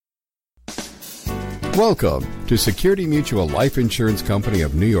Welcome to Security Mutual Life Insurance Company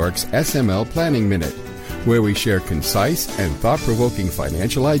of New York's SML Planning Minute, where we share concise and thought-provoking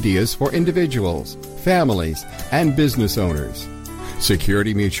financial ideas for individuals, families, and business owners.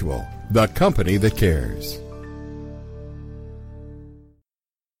 Security Mutual, the company that cares.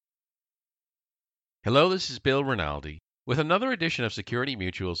 Hello, this is Bill Rinaldi with another edition of Security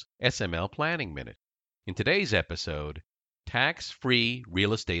Mutual's SML Planning Minute. In today's episode, tax-free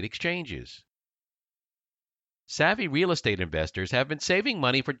real estate exchanges. Savvy real estate investors have been saving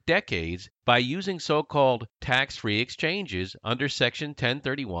money for decades by using so-called tax-free exchanges under Section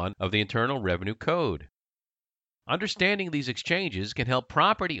 1031 of the Internal Revenue Code. Understanding these exchanges can help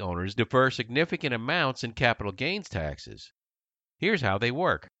property owners defer significant amounts in capital gains taxes. Here's how they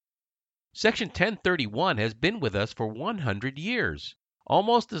work. Section 1031 has been with us for 100 years,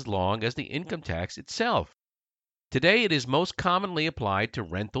 almost as long as the income tax itself. Today it is most commonly applied to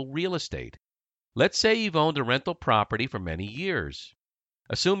rental real estate. Let's say you've owned a rental property for many years.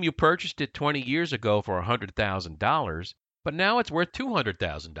 Assume you purchased it 20 years ago for $100,000, but now it's worth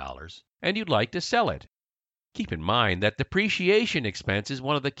 $200,000, and you'd like to sell it. Keep in mind that depreciation expense is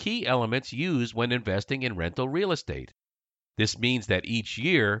one of the key elements used when investing in rental real estate. This means that each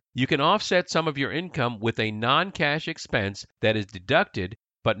year, you can offset some of your income with a non-cash expense that is deducted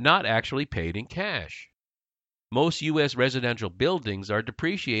but not actually paid in cash. Most U.S. residential buildings are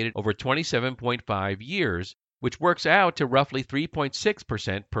depreciated over 27.5 years, which works out to roughly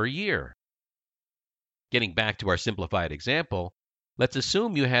 3.6% per year. Getting back to our simplified example, let's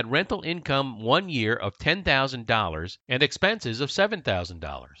assume you had rental income 1 year of $10,000 and expenses of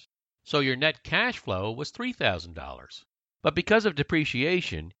 $7,000. So your net cash flow was $3,000. But because of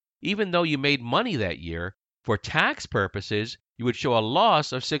depreciation, even though you made money that year, for tax purposes, you would show a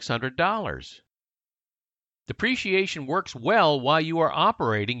loss of $600. Depreciation works well while you are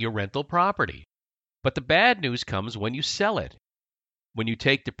operating your rental property. But the bad news comes when you sell it. When you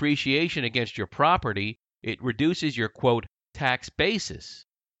take depreciation against your property, it reduces your, quote, tax basis.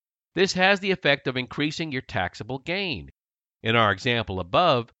 This has the effect of increasing your taxable gain. In our example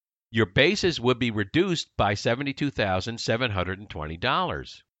above, your basis would be reduced by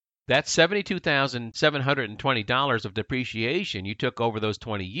 $72,720. That $72,720 of depreciation you took over those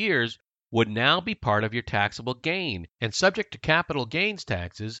 20 years would now be part of your taxable gain and subject to capital gains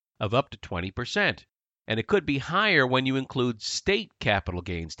taxes of up to 20%. And it could be higher when you include state capital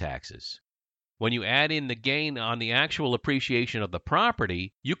gains taxes. When you add in the gain on the actual appreciation of the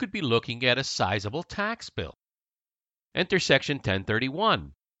property, you could be looking at a sizable tax bill. Enter Section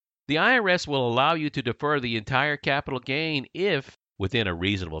 1031. The IRS will allow you to defer the entire capital gain if, within a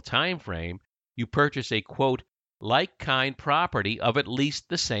reasonable time frame, you purchase a, quote, like-kind property of at least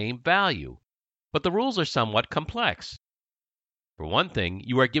the same value. But the rules are somewhat complex. For one thing,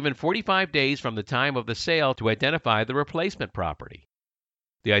 you are given 45 days from the time of the sale to identify the replacement property.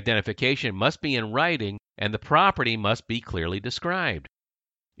 The identification must be in writing and the property must be clearly described.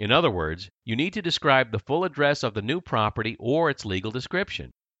 In other words, you need to describe the full address of the new property or its legal description.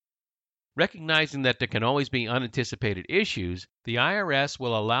 Recognizing that there can always be unanticipated issues, the IRS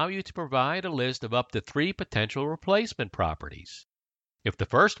will allow you to provide a list of up to 3 potential replacement properties. If the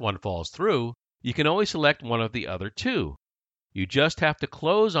first one falls through, you can always select one of the other 2. You just have to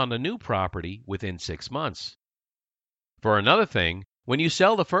close on the new property within 6 months. For another thing, when you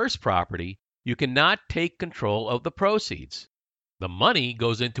sell the first property, you cannot take control of the proceeds. The money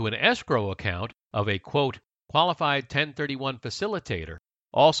goes into an escrow account of a, quote, qualified 1031 facilitator,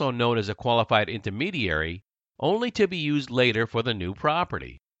 also known as a qualified intermediary, only to be used later for the new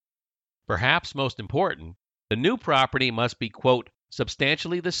property. Perhaps most important, the new property must be, quote,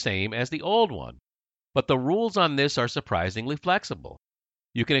 substantially the same as the old one. But the rules on this are surprisingly flexible.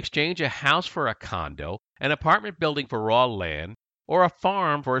 You can exchange a house for a condo, an apartment building for raw land, or a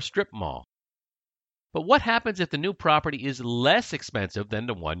farm for a strip mall. But what happens if the new property is less expensive than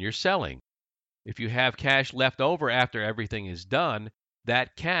the one you're selling? If you have cash left over after everything is done,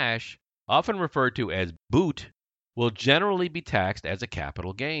 that cash, often referred to as boot, will generally be taxed as a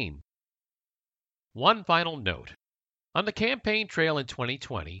capital gain. One final note. On the campaign trail in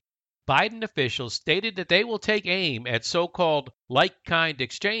 2020, Biden officials stated that they will take aim at so-called like-kind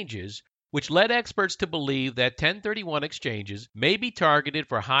exchanges, which led experts to believe that 1031 exchanges may be targeted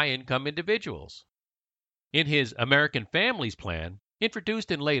for high-income individuals. In his American Families Plan, introduced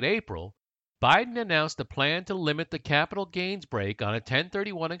in late April, Biden announced a plan to limit the capital gains break on a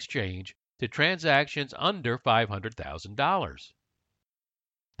 1031 exchange to transactions under $500,000.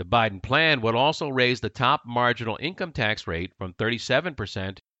 The Biden plan would also raise the top marginal income tax rate from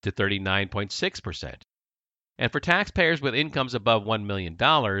 37% to 39.6%. And for taxpayers with incomes above $1 million,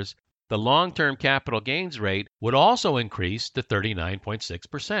 the long-term capital gains rate would also increase to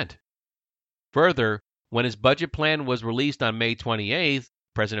 39.6%. Further, when his budget plan was released on May 28th,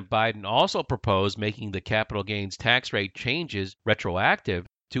 President Biden also proposed making the capital gains tax rate changes retroactive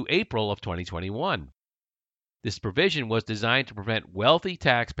to April of 2021. This provision was designed to prevent wealthy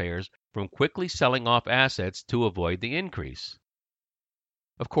taxpayers from quickly selling off assets to avoid the increase.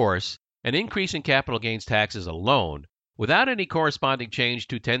 Of course, an increase in capital gains taxes alone, without any corresponding change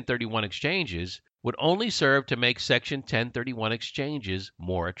to 1031 exchanges, would only serve to make Section 1031 exchanges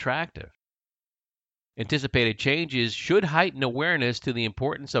more attractive. Anticipated changes should heighten awareness to the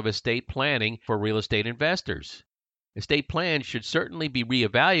importance of estate planning for real estate investors. Estate plans should certainly be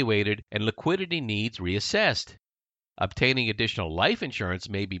reevaluated and liquidity needs reassessed. Obtaining additional life insurance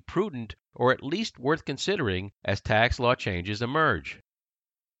may be prudent or at least worth considering as tax law changes emerge.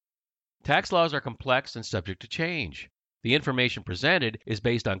 Tax laws are complex and subject to change. The information presented is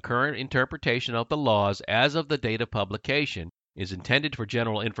based on current interpretation of the laws as of the date of publication, is intended for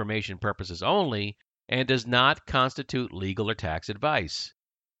general information purposes only, and does not constitute legal or tax advice.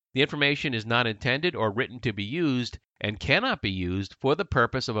 The information is not intended or written to be used and cannot be used for the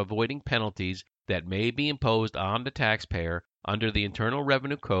purpose of avoiding penalties that may be imposed on the taxpayer under the Internal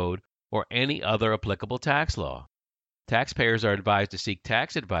Revenue Code or any other applicable tax law. Taxpayers are advised to seek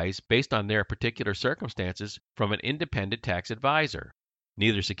tax advice based on their particular circumstances from an independent tax advisor.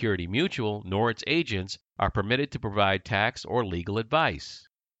 Neither Security Mutual nor its agents are permitted to provide tax or legal advice.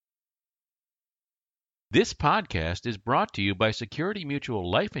 This podcast is brought to you by Security Mutual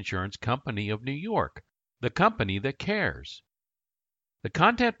Life Insurance Company of New York, the company that cares. The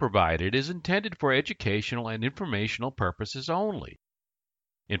content provided is intended for educational and informational purposes only.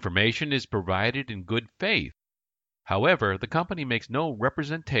 Information is provided in good faith. However, the company makes no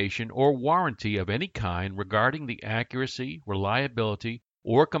representation or warranty of any kind regarding the accuracy, reliability,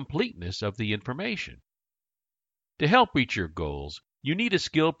 or completeness of the information. To help reach your goals, you need a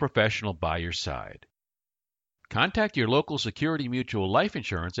skilled professional by your side. Contact your local Security Mutual Life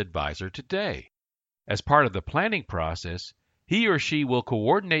Insurance advisor today. As part of the planning process, he or she will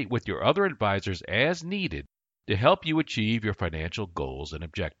coordinate with your other advisors as needed to help you achieve your financial goals and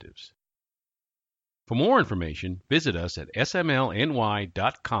objectives. For more information, visit us at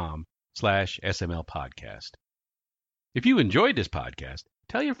smlny.com/smlpodcast. If you enjoyed this podcast,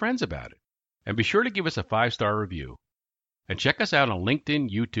 tell your friends about it, and be sure to give us a 5-star review. And check us out on LinkedIn,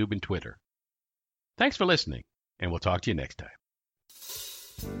 YouTube, and Twitter. Thanks for listening, and we'll talk to you next time.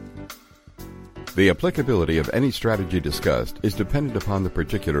 The applicability of any strategy discussed is dependent upon the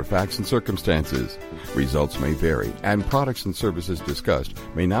particular facts and circumstances. Results may vary, and products and services discussed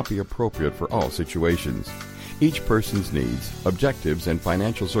may not be appropriate for all situations. Each person's needs, objectives, and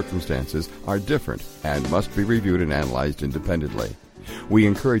financial circumstances are different and must be reviewed and analyzed independently. We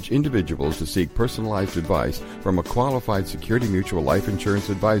encourage individuals to seek personalized advice from a qualified Security Mutual Life Insurance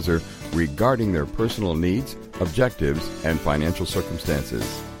advisor regarding their personal needs, objectives, and financial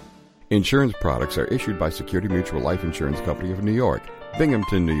circumstances. Insurance products are issued by Security Mutual Life Insurance Company of New York,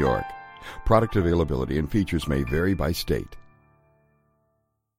 Binghamton, New York. Product availability and features may vary by state.